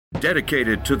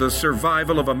Dedicated to the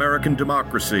survival of American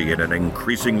democracy in an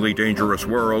increasingly dangerous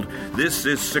world, this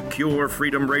is Secure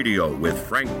Freedom Radio with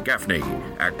Frank Gaffney,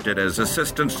 acted as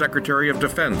Assistant Secretary of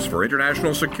Defense for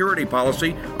International Security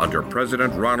Policy under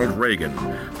President Ronald Reagan,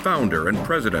 founder and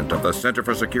president of the Center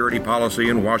for Security Policy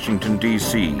in Washington,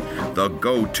 D.C., the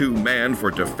go-to man for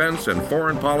defense and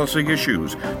foreign policy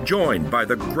issues, joined by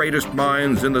the greatest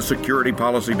minds in the security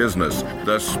policy business,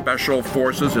 the special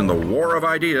forces in the war of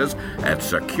ideas at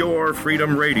Secure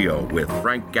Freedom Radio with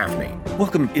Frank Gaffney.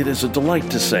 Welcome. It is a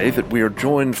delight to say that we are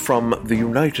joined from the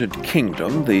United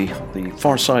Kingdom, the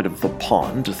far side of the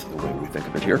pond, the way we think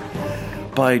of it here,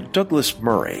 by Douglas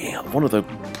Murray, one of the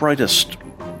brightest,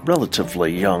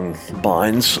 relatively young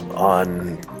minds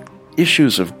on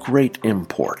issues of great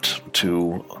import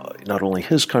to not only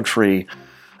his country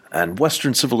and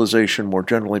Western civilization more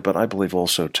generally, but I believe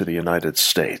also to the United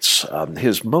States.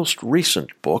 His most recent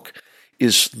book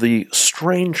is The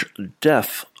Strange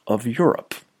Death of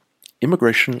Europe,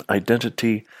 Immigration,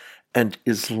 Identity, and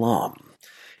Islam.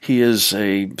 He is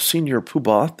a senior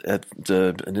poobah at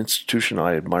an institution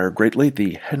I admire greatly,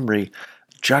 the Henry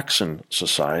Jackson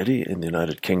Society in the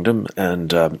United Kingdom,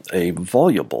 and a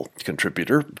voluble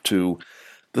contributor to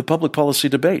the public policy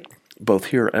debate, both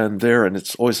here and there, and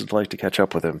it's always a delight to catch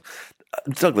up with him.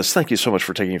 Douglas, thank you so much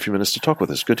for taking a few minutes to talk with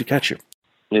us. Good to catch you.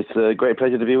 It's a great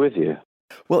pleasure to be with you.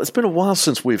 Well, it's been a while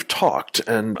since we've talked,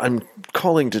 and I'm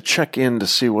calling to check in to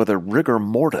see whether rigor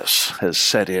mortis has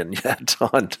set in yet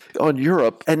on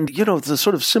Europe. And, you know, the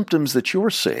sort of symptoms that you're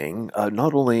seeing,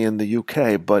 not only in the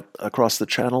UK, but across the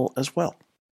Channel as well.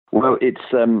 Well,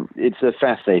 it's a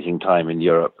fascinating time in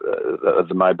Europe.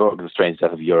 My book, The Strange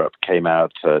Death of Europe, came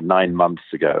out 9 months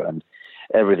ago, and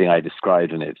everything I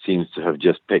described in it seems to have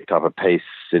just picked up a pace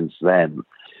since then.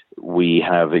 We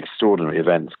have extraordinary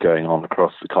events going on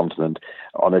across the continent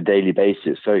on a daily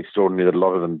basis, so extraordinary that a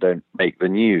lot of them don't make the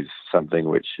news, something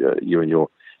which you and your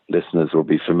listeners will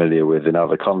be familiar with in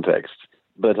other contexts.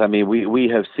 But, I mean, we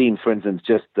have seen, for instance,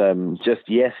 just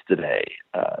yesterday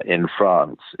in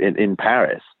France, in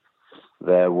Paris,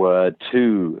 there were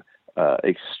two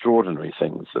extraordinary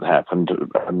things that happened,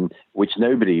 which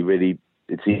nobody really,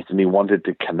 it seems to me, wanted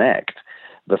to connect.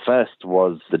 The first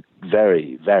was the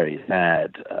very, very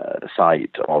sad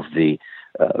sight of the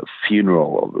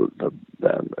funeral,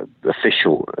 the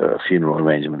official funeral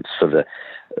arrangements for the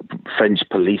French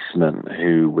policeman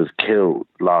who was killed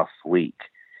last week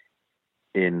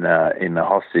in a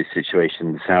hostage situation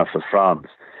in the south of France,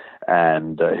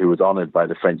 and who was honored by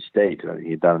the French state.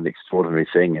 He'd done an extraordinary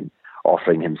thing in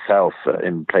offering himself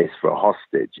in place for a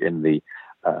hostage in the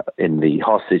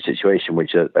hostage situation,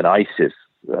 which an ISIS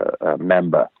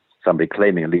member, somebody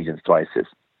claiming allegiance to ISIS,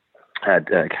 had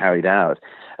carried out.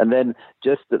 And then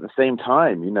just at the same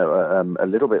time, you know, a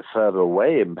little bit further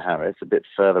away in Paris, a bit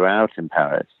further out in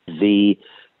Paris, the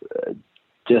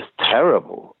just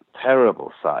terrible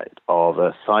sight of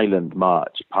a silent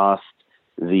march past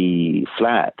the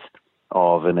flat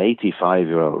of an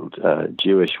 85-year-old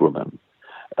Jewish woman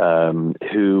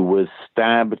who was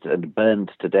stabbed and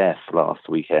burned to death last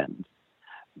weekend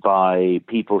by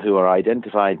people who are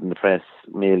identified in the press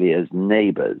merely as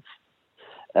neighbors.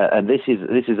 And this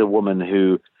is a woman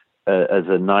who, as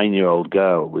a 9-year-old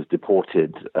girl, was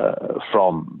deported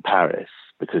from Paris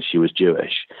because she was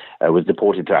Jewish, was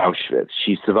deported to Auschwitz.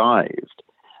 She survived.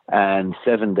 And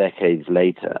 7 decades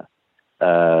later,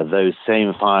 those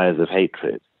same fires of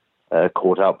hatred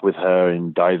caught up with her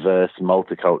in diverse,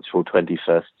 multicultural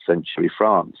 21st century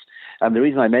France. And the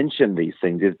reason I mention these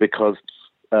things is because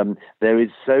there is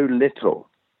so little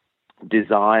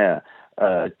desire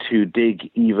to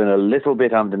dig even a little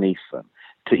bit underneath them,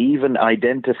 to even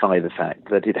identify the fact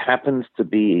that it happens to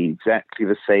be exactly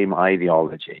the same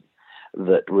ideology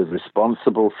that was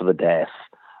responsible for the death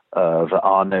of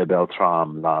Arnaud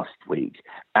Beltrame last week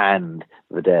and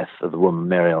the death of the woman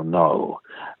Muriel Knoll.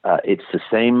 It's the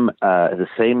same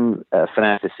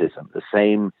fanaticism, the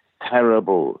same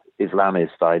terrible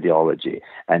Islamist ideology,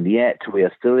 and yet we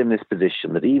are still in this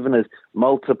position that even as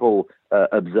multiple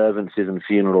observances and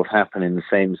funerals happen in the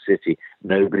same city,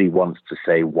 nobody wants to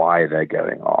say why they're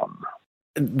going on.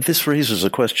 This raises a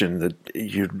question that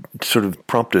you sort of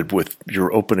prompted with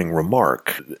your opening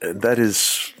remark. That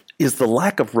is the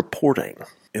lack of reporting,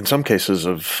 in some cases,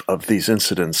 of these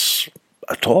incidents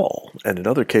at all, and in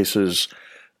other cases,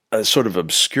 a sort of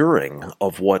obscuring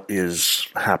of what is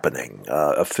happening,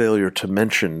 a failure to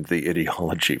mention the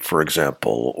ideology, for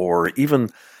example, or even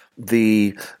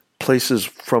the places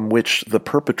from which the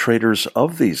perpetrators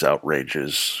of these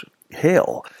outrages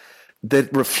hail, that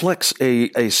reflects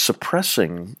a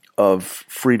suppressing of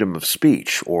freedom of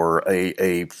speech or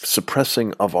a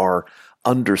suppressing of our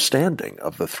understanding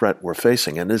of the threat we're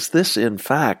facing. And is this, in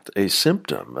fact, a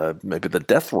symptom, maybe the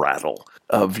death rattle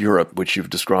of Europe, which you've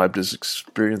described as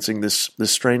experiencing this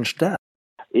strange death?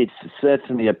 It's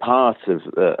certainly a part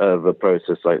of a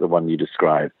process like the one you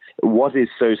described. What is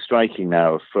so striking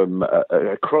now from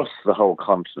across the whole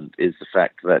continent is the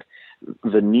fact that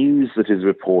the news that is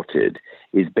reported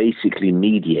is basically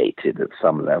mediated at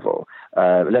some level.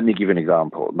 Let me give you an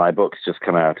example. My book's just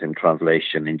come out in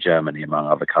translation in Germany, among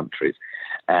other countries.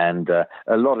 And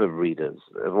a lot of readers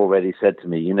have already said to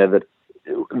me, that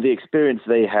the experience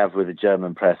they have with the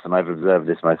German press, and I've observed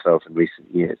this myself in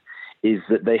recent years, is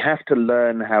that they have to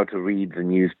learn how to read the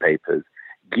newspapers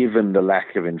given the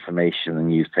lack of information the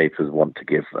newspapers want to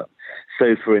give them.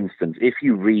 So, for instance, if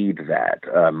you read that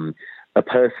a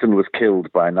person was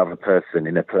killed by another person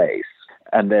in a place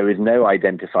and there is no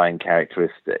identifying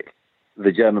characteristic,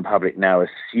 the German public now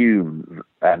assume,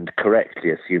 and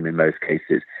correctly assume in most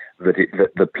cases, that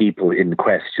the people in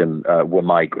question were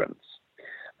migrants.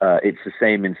 It's the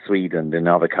same in Sweden and in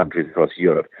other countries across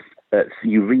Europe.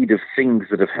 You read of things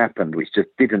that have happened which just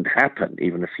didn't happen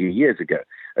even a few years ago.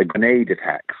 A grenade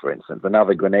attack, for instance,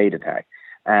 another grenade attack.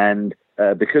 And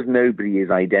because nobody is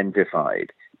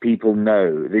identified, people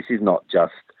know this is not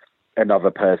just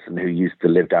another person who used to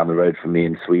live down the road from me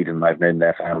in Sweden. I've known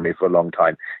their family for a long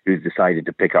time, who's decided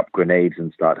to pick up grenades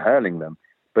and start hurling them,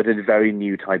 but a very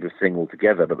new type of thing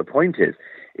altogether. But the point is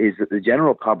that the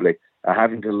general public are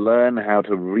having to learn how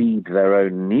to read their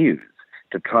own news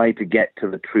to try to get to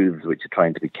the truths which are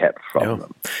trying to be kept from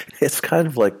them. It's kind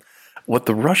of like what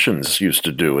the Russians used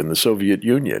to do in the Soviet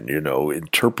Union,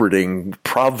 interpreting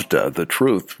Pravda, the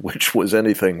truth, which was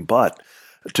anything but,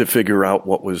 to figure out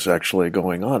what was actually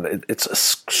going on. It's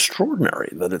extraordinary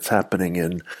that it's happening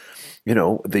in,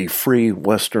 the free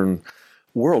Western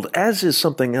world, as is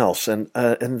something else. And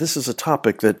this is a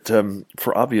topic that,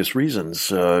 for obvious reasons,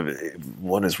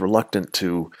 one is reluctant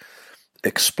to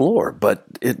explore, but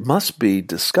it must be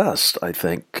discussed, I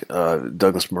think,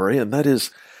 Douglas Murray, and that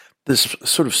is this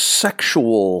sort of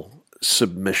sexual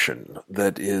submission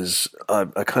that is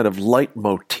a kind of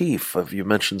leitmotif of, you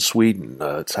mentioned Sweden,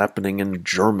 it's happening in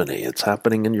Germany, it's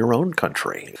happening in your own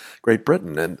country, Great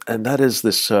Britain, and that is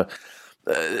this,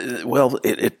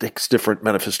 it takes different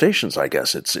manifestations, I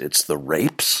guess. It's the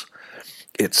rapes,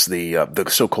 it's the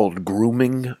so-called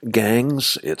grooming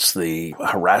gangs, it's the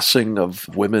harassing of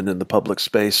women in the public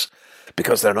space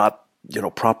because they're not,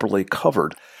 properly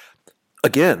covered.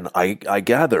 Again, I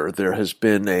gather there has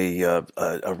been a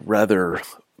rather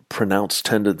pronounced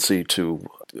tendency to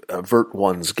avert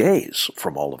one's gaze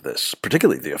from all of this,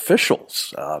 particularly the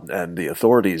officials and the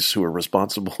authorities who are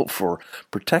responsible for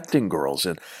protecting girls.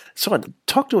 And so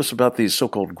talk to us about these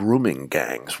so-called grooming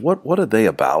gangs. What are they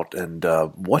about, and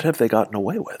what have they gotten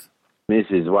away with? This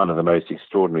is one of the most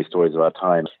extraordinary stories of our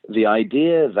time. The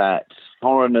idea that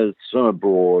foreigners from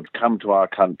abroad come to our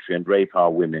country and rape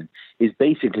our women is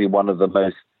basically one of the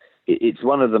most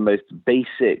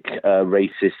basic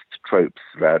racist tropes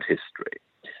throughout history.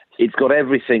 It's got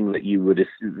everything that you would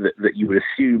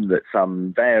assume that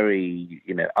some very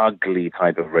ugly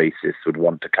type of racist would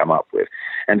want to come up with,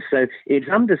 and so it's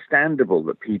understandable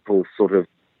that people sort of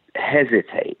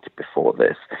hesitate before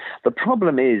this. The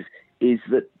problem is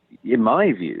that, in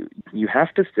my view, you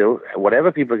have to still, whatever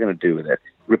people are going to do with it,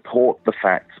 report the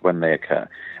facts when they occur.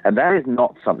 And that is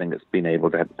not something that's been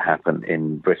able to happen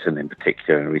in Britain in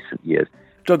particular in recent years.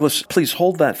 Douglas, please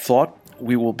hold that thought.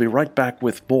 We will be right back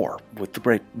with more with the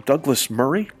great Douglas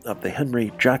Murray of the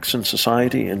Henry Jackson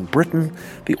Society in Britain,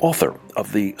 the author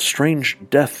of The Strange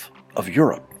Death of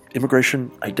Europe, Immigration,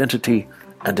 Identity,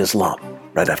 and Islam,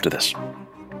 right after this.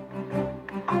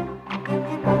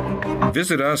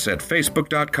 Visit us at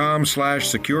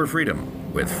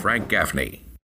facebook.com/securefreedom with Frank Gaffney.